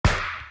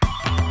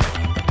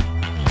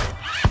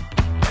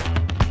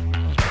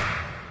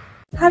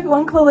Hi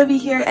everyone, Chlolivi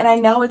here, and I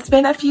know it's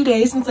been a few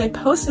days since I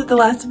posted the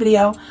last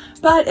video,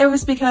 but it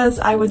was because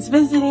I was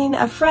visiting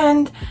a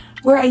friend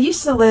where I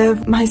used to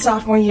live my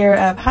sophomore year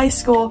of high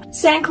school,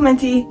 San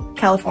Clemente,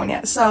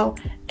 California. So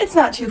it's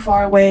not too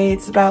far away.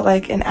 It's about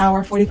like an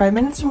hour, 45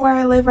 minutes from where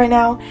I live right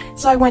now.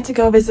 So I went to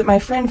go visit my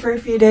friend for a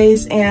few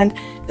days, and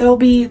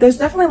there's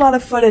definitely a lot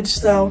of footage,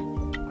 so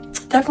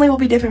definitely will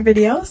be different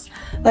videos.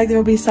 Like there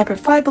will be a separate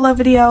Five Below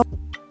video,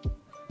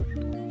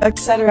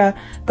 etc.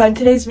 But in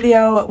today's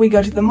video, we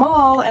go to the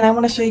mall, and I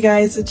want to show you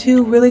guys the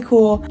two really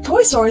cool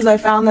toy stores I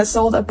found that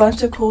sold a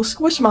bunch of cool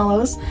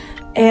Squishmallows,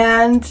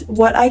 and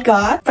what I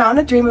got. Found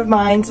a dream of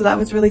mine, so that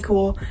was really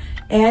cool.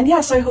 And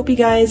yeah, so I hope you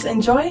guys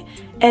enjoy,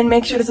 and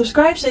make sure to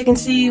subscribe so you can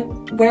see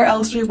where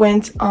else we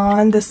went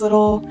on this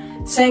little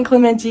San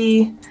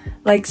Clemente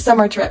like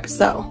summer trip.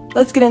 So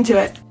let's get into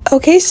it.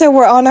 Okay, so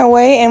we're on our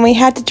way, and we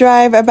had to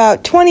drive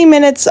about 20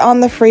 minutes on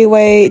the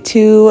freeway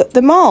to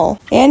the mall.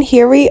 And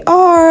here we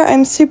are.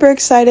 I'm super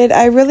excited.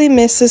 I really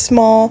miss this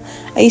mall.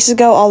 I used to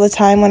go all the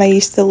time when I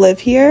used to live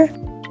here.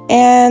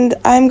 And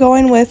I'm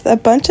going with a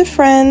bunch of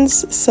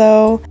friends,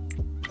 so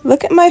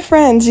look at my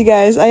friends, you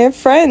guys. I have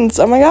friends.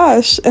 Oh my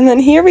gosh. And then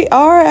here we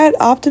are at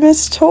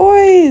Optimus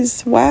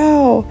Toys.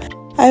 Wow.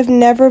 I've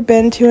never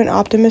been to an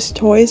Optimus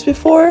Toys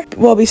before.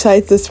 Well,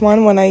 besides this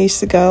one when I used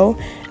to go.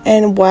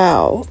 And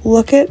wow,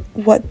 look at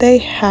what they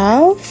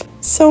have.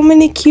 So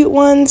many cute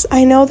ones.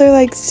 I know they're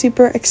like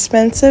super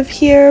expensive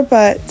here,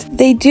 but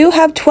they do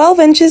have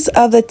 12 inches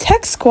of the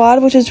Tech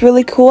Squad, which is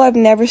really cool. I've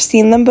never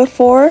seen them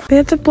before. They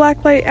have the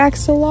blacklight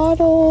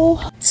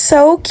axolotl.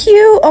 So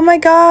cute. Oh my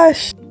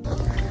gosh.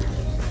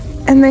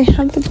 And they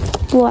have the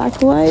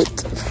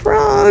blacklight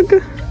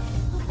frog.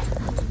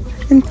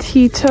 And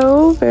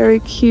Tito, very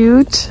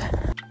cute.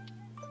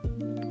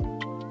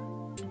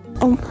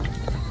 Oh.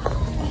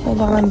 Hold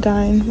on, I'm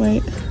dying.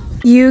 Wait.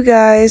 You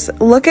guys,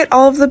 look at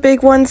all of the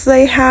big ones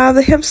they have.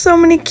 They have so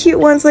many cute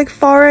ones like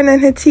Farin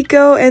and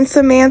Hatiko and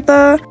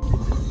Samantha.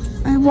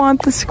 I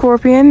want the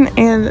scorpion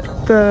and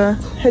the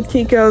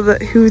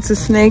Hatiko who's a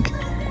snake.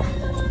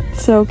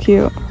 So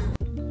cute.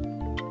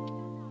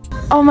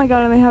 Oh my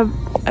god, and they have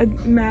a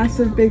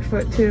massive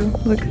Bigfoot too.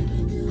 Look.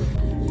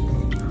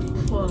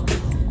 Whoa.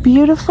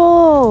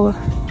 Beautiful.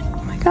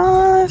 Oh my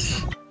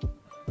gosh.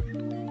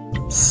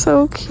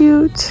 So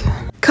cute.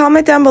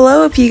 Comment down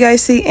below if you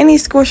guys see any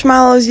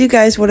Squishmallows you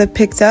guys would have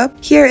picked up.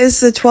 Here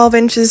is the 12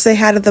 inches they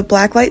had of the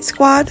Blacklight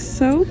Squad.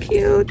 So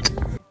cute.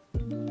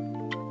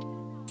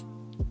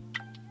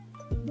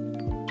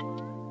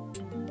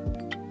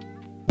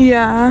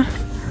 Yeah.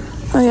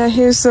 Oh yeah,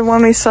 here's the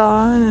one we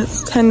saw, and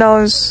it's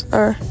 $10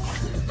 or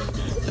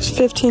it's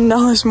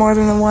 $15 more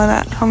than the one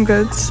at Home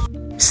Goods.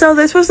 So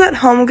this was at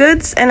Home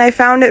Goods, and I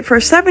found it for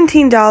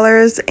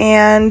 $17,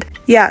 and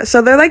yeah,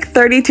 so they're like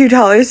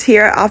 $32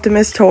 here at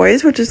Optimus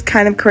Toys, which is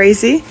kind of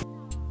crazy.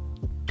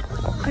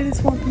 I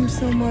just want them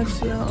so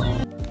much,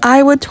 y'all.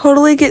 I would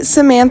totally get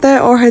Samantha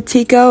or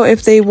Hatiko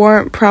if they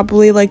weren't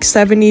probably like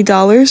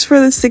 $70 for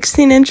the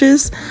 16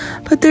 inches,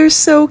 but they're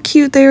so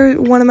cute. They're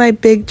one of my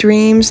big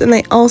dreams, and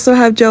they also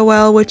have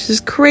Joelle, which is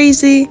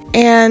crazy,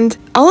 and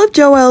all of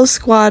Joelle's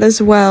squad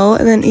as well,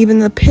 and then even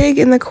the pig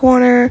in the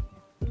corner.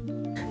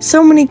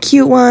 So many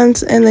cute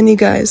ones. And then you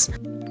guys,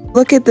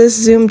 look at this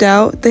zoomed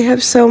out. They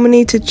have so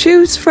many to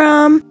choose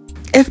from.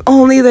 If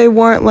only they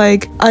weren't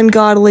like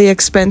ungodly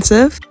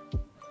expensive.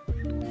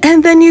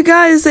 And then you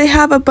guys, they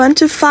have a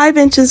bunch of 5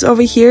 inches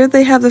over here.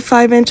 They have the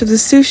 5-inch of the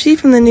sushi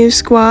from the new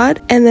squad,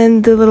 and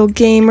then the little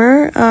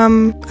gamer,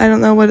 I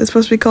don't know what it's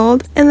supposed to be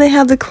called. And they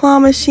have the claw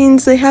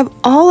machines. They have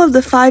all of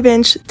the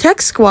 5-inch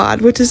Tech Squad,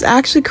 which is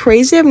actually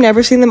crazy. I've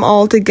never seen them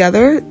all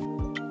together.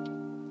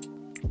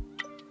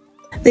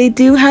 They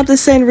do have the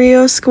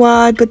Sanrio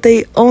squad, but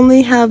they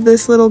only have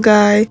this little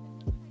guy.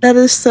 That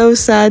is so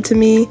sad to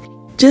me.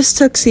 Just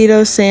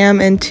Tuxedo Sam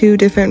in 2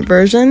 different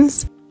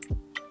versions.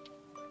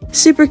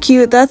 Super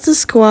cute. That's the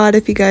squad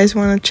if you guys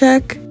want to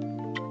check.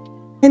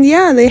 And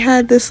yeah, they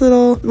had this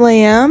little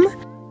lamb.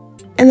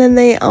 And then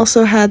they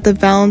also had the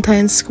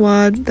Valentine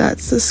squad.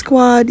 That's the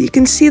squad. You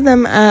can see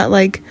them at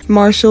like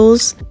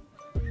Marshall's.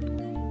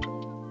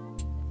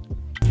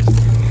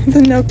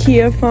 The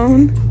Nokia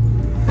phone.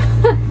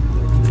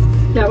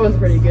 That one's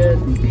pretty good.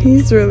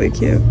 He's really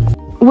cute.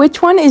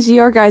 Which one is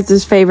your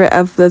guys' favorite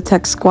of the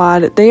Tech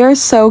Squad? They are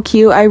so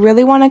cute. I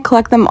really want to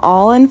collect them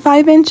all in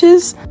 5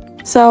 inches.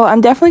 So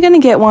I'm definitely going to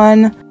get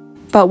one.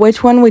 But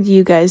which one would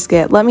you guys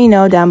get? Let me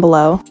know down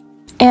below.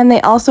 And they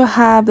also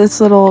have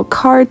this little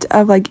cart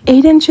of like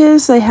 8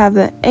 inches. They have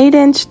the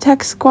 8-inch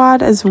Tech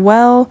Squad as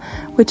well,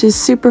 which is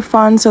super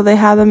fun. So they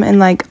have them in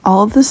like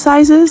all of the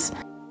sizes.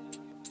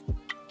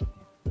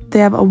 They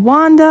have a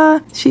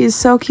Wanda. She is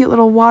so cute,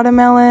 little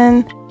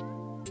watermelon.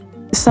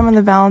 Some of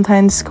the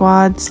Valentine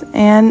squads,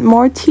 and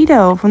more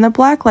Tito from the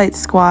Blacklight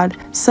Squad.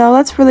 So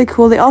that's really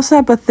cool. They also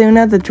have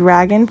Bethuna the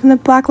dragon from the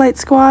Blacklight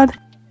Squad.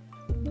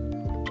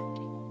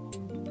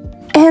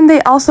 And they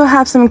also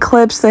have some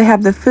clips. They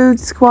have the Food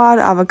Squad,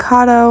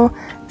 Avocado.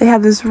 They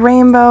have this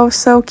rainbow,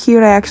 so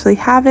cute. I actually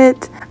have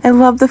it. I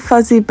love the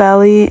fuzzy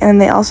belly,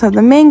 and they also have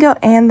the mango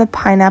and the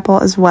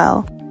pineapple as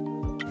well.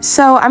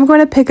 So I'm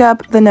going to pick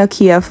up the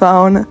Nokia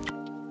phone.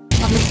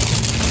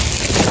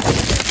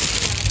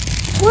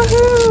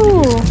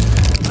 Woohoo!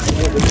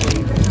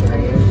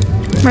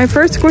 My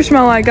first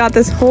Squishmallow I got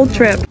this whole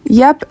trip.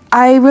 Yep,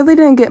 I really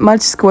didn't get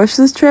much Squish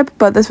this trip,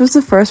 but this was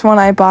the first one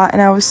I bought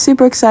and I was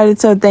super excited,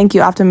 so thank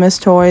you, Optimus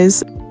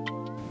Toys.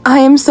 I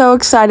am so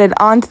excited.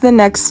 On to the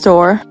next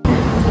store.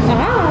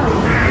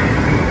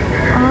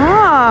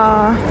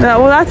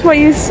 Well, that's what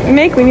you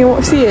make when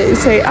you see it. You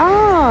say,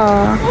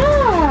 ah.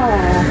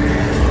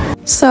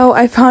 So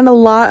I found a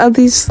lot of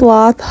these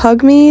sloth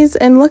hug me's,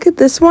 and look at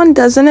this one.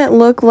 Doesn't it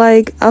look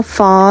like a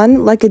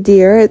fawn, like a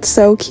deer? It's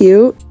so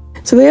cute.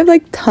 So they have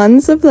like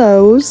tons of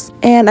those,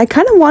 and I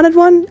kind of wanted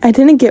one. I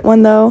didn't get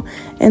one though,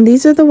 and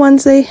these are the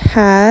ones they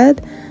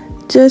had.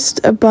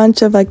 Just a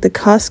bunch of like the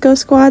Costco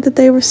squad that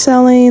they were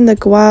selling, the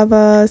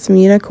guava, some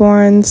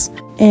unicorns,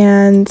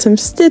 and some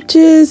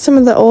stitches, some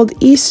of the old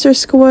Easter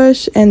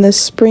squish, and the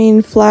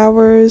spring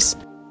flowers.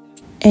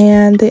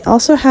 And they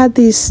also had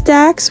these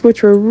stacks,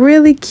 which were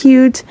really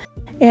cute,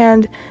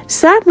 and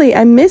sadly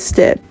I missed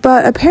it,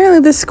 but apparently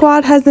this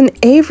squad has an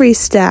Avery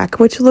stack,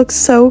 which looks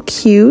so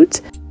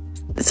cute.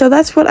 So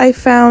that's what I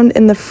found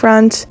in the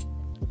front.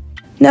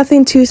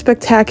 Nothing too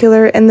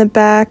spectacular. In the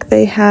back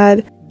they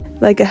had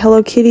like a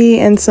Hello Kitty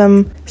and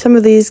some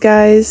of these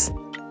guys.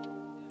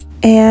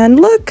 And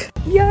look,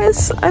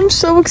 yes, I'm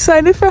so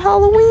excited for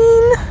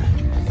Halloween.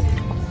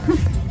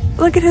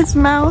 Look at his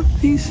mouth,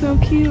 he's so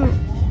cute.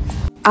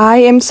 I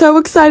am so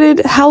excited.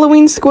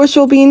 Halloween Squish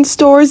will be in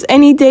stores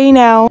any day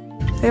now.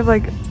 They have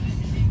like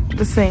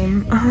the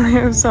same. They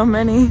have so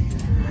many.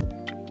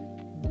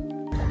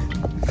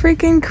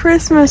 Freaking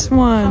Christmas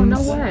ones.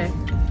 Oh, no way.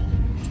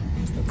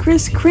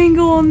 Kris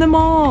Kringle in the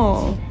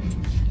mall.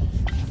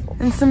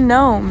 And some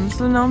gnomes.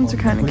 The gnomes are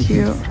kind of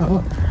cute.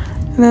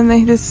 And then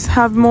they just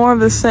have more of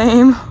the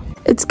same.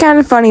 It's kind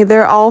of funny.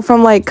 They're all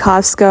from like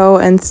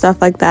Costco and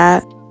stuff like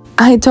that.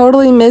 I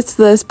totally missed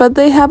this, but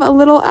they have a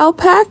little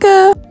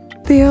alpaca.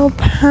 The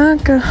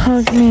alpaca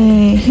hug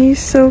me. He's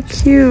so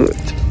cute.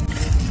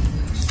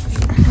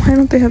 Why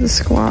don't they have the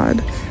squad?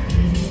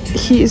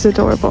 He's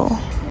adorable.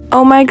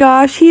 Oh my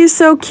gosh, he is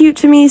so cute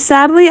to me.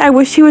 Sadly, I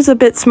wish he was a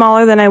bit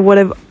smaller, than I would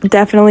have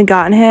definitely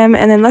gotten him.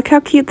 And then look how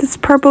cute this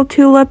purple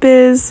tulip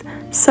is.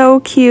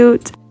 So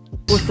cute.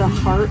 With the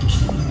heart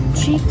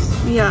cheeks?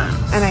 Yeah.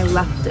 And I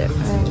left it. I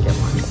didn't get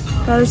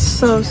one. That is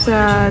so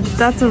sad.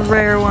 That's a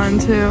rare one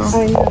too.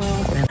 I know.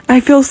 I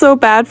feel so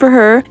bad for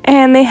her.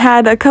 And they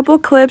had a couple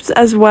clips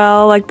as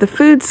well, like the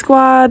food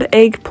squad,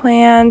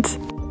 eggplant.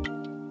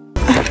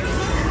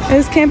 I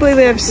just can't believe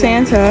they have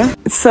Santa.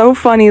 It's so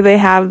funny they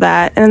have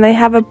that. And they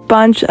have a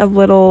bunch of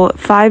little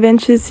 5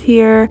 inches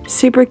here.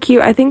 Super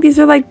cute. I think these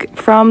are like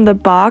from the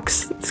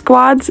box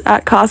squads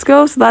at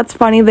Costco. So that's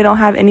funny. They don't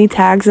have any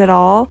tags at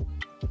all.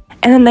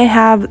 And then they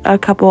have a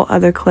couple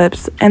other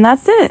clips. And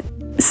that's it.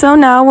 So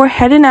now we're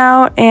heading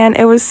out. And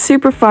it was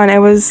super fun. It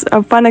was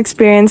a fun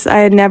experience. I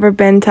had never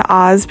been to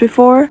Aahs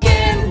before.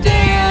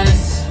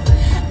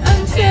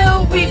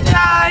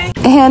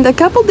 And a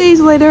couple days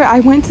later,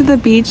 I went to the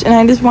beach and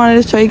I just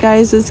wanted to show you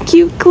guys this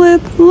cute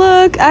clip.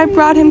 Look, I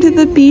brought him to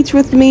the beach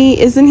with me.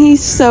 Isn't he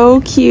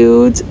so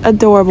cute?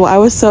 Adorable. I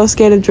was so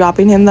scared of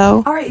dropping him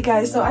though. Alright you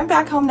guys, so I'm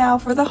back home now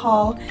for the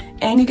haul.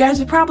 And you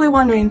guys are probably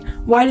wondering,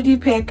 why did you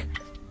pick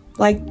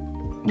like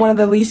one of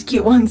the least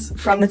cute ones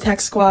from the tech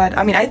squad?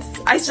 I mean,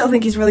 I still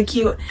think he's really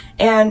cute.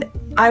 And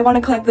I want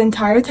to collect the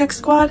entire tech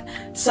squad,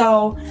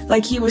 so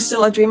like he was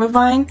still a dream of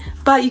mine.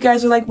 But you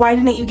guys are like, why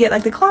didn't you get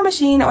like the claw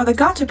machine or the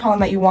gachapon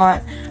that you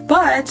want?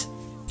 But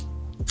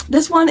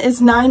this one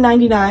is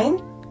 $9.99,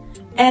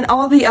 and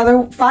all the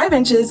other 5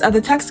 inches of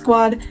the tech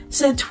squad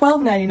said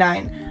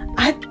 $12.99.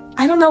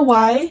 I don't know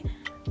why.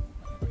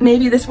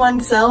 Maybe this one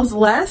sells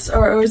less,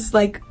 or it was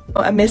like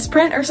a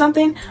misprint or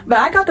something, but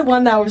I got the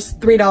one that was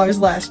 $3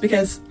 less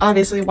because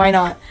obviously why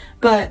not.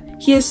 But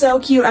he is so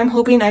cute. I'm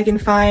hoping I can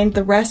find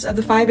the rest of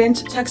the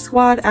 5-inch tech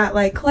squad at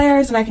like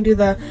Claire's and I can do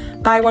the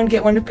buy one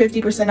get one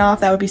 50%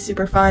 off. That would be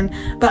super fun.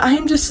 But I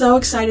am just so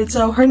excited.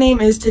 So her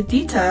name is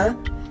Tadita,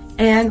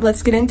 and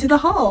let's get into the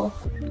haul.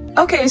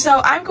 Okay,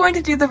 so I'm going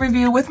to do the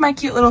review with my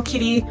cute little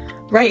kitty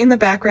right in the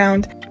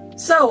background.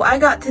 So I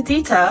got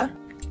Tadita.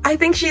 I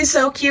think she is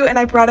so cute, and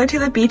I brought her to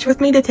the beach with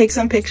me to take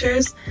some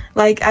pictures,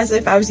 like as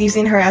if I was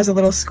using her as a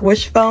little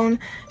Squish phone.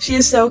 She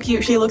is so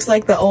cute. She looks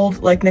like the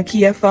old like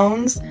Nokia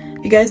phones.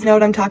 You guys know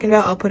what I'm talking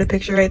about? I'll put a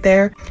picture right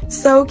there.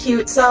 So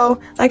cute.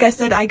 So like I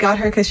said, I got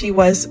her because she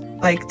was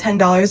like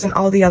 $10 and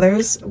all the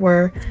others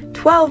were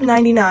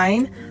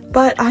 $12.99.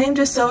 But I am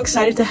just so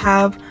excited to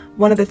have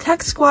one of the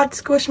Tech Squad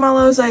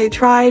Squishmallows. I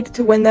tried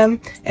to win them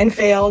and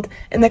failed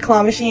in the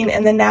claw machine,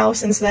 and then now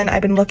since then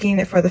I've been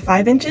looking for the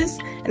 5 inches,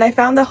 and I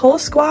found the whole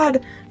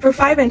squad for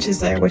 5 inches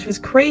there, which was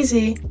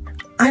crazy.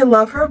 I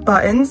love her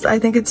buttons. I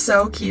think it's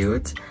so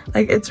cute.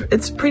 Like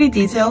it's pretty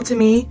detailed to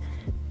me.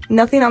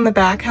 Nothing on the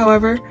back,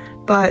 however,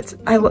 but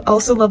I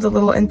also love the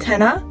little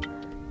antenna.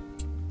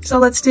 So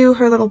let's do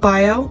her little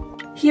bio.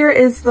 Here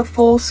is the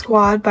full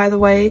squad, by the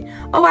way.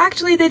 Oh,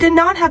 actually, they did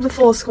not have the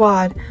full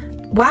squad.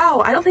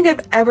 Wow, I don't think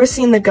I've ever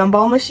seen the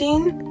gumball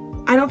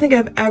machine. I don't think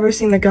I've ever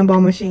seen the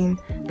gumball machine.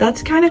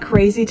 That's kind of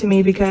crazy to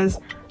me because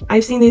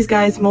I've seen these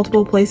guys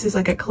multiple places,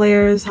 like at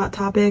Claire's, Hot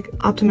Topic,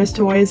 Optimus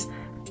Toys.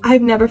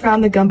 I've never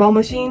found the gumball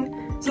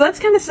machine, so that's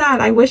kind of sad.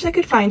 I wish I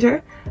could find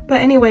her. But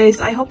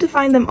anyways, I hope to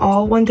find them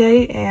all one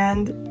day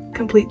and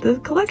complete the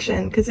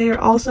collection because they are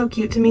all so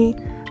cute to me.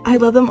 I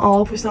love them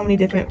all for so many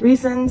different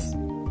reasons.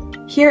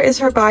 Here is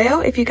her bio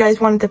if you guys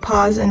wanted to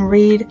pause and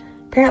read.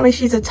 Apparently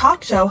she's a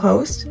talk show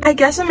host. I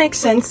guess it makes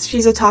sense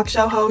she's a talk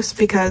show host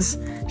because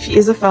she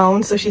is a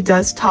phone, so she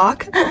does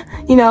talk,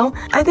 you know?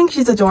 I think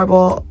she's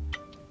adorable.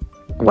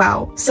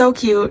 Wow, so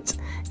cute.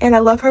 And I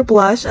love her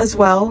blush as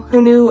well.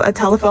 Who knew a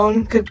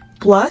telephone could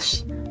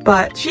blush?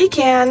 But she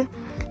can.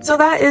 So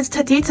that is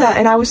Tadita,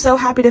 and I was so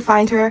happy to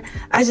find her.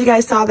 As you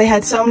guys saw, they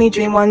had so many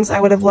dream ones I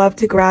would have loved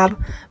to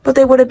grab, but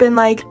they would have been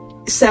like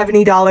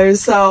 $70,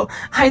 so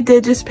I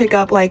did just pick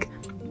up like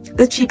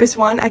the cheapest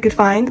one I could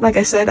find. Like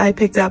I said, I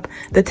picked up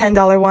the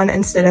 $10 one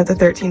instead of the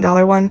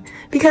 $13 one,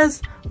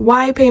 because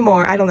why pay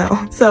more? I don't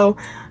know. So,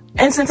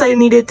 and since I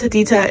needed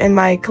Tadita in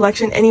my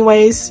collection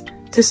anyways,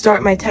 to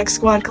start my Tech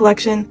Squad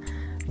collection,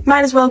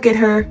 might as well get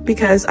her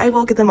because I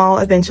will get them all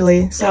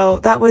eventually. So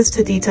that was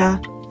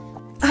Tadita.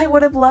 I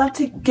would have loved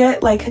to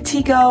get like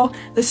Hatiko,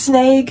 the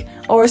snake,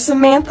 or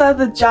Samantha,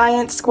 the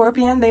giant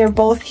scorpion. They are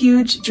both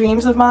huge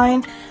dreams of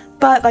mine,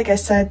 but like I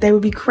said, they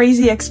would be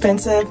crazy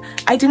expensive.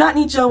 I do not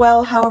need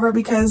Joelle, however,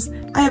 because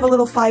I have a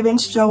little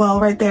 5-inch Joelle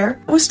right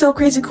there. It was still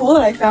crazy cool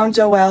that I found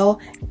Joelle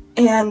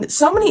and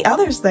so many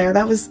others there.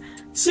 That was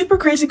super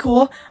crazy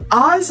cool.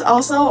 Aahs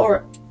also,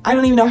 or I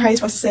don't even know how you're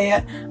supposed to say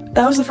it.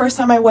 That was the first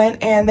time I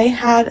went, and they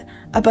had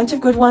a bunch of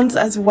good ones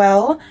as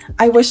well.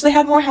 I wish they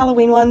had more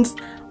Halloween ones.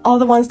 All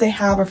the ones they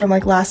have are from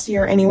like last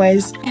year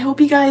anyways. I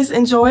hope you guys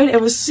enjoyed. It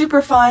was super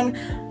fun,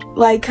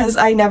 like, cause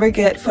I never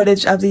get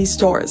footage of these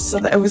stores, so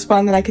that it was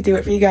fun that I could do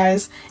it for you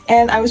guys.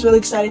 And I was really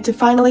excited to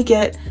finally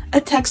get a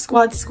Tech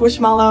Squad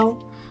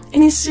Squishmallow,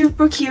 and he's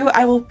super cute.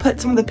 I will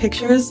put some of the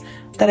pictures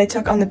that I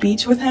took on the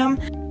beach with him.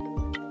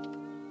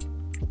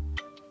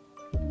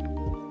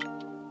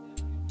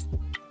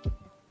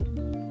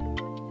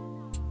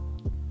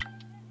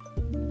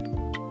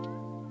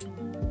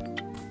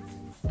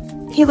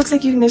 He looks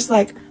like you can just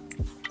like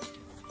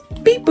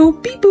beep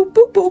boop, beep boop,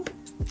 boop boop.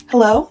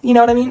 Hello? You know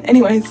what I mean?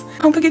 Anyways,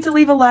 don't forget to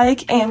leave a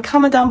like and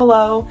comment down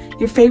below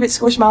your favorite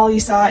Squishmallow you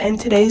saw in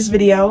today's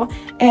video.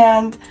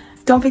 And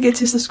don't forget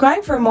to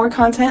subscribe for more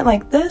content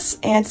like this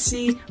and to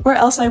see where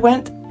else I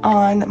went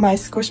on my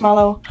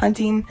Squishmallow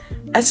hunting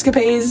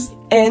escapades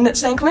in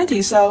San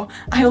Clemente. So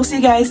I will see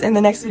you guys in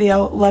the next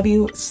video. Love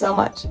you so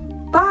much.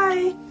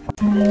 Bye!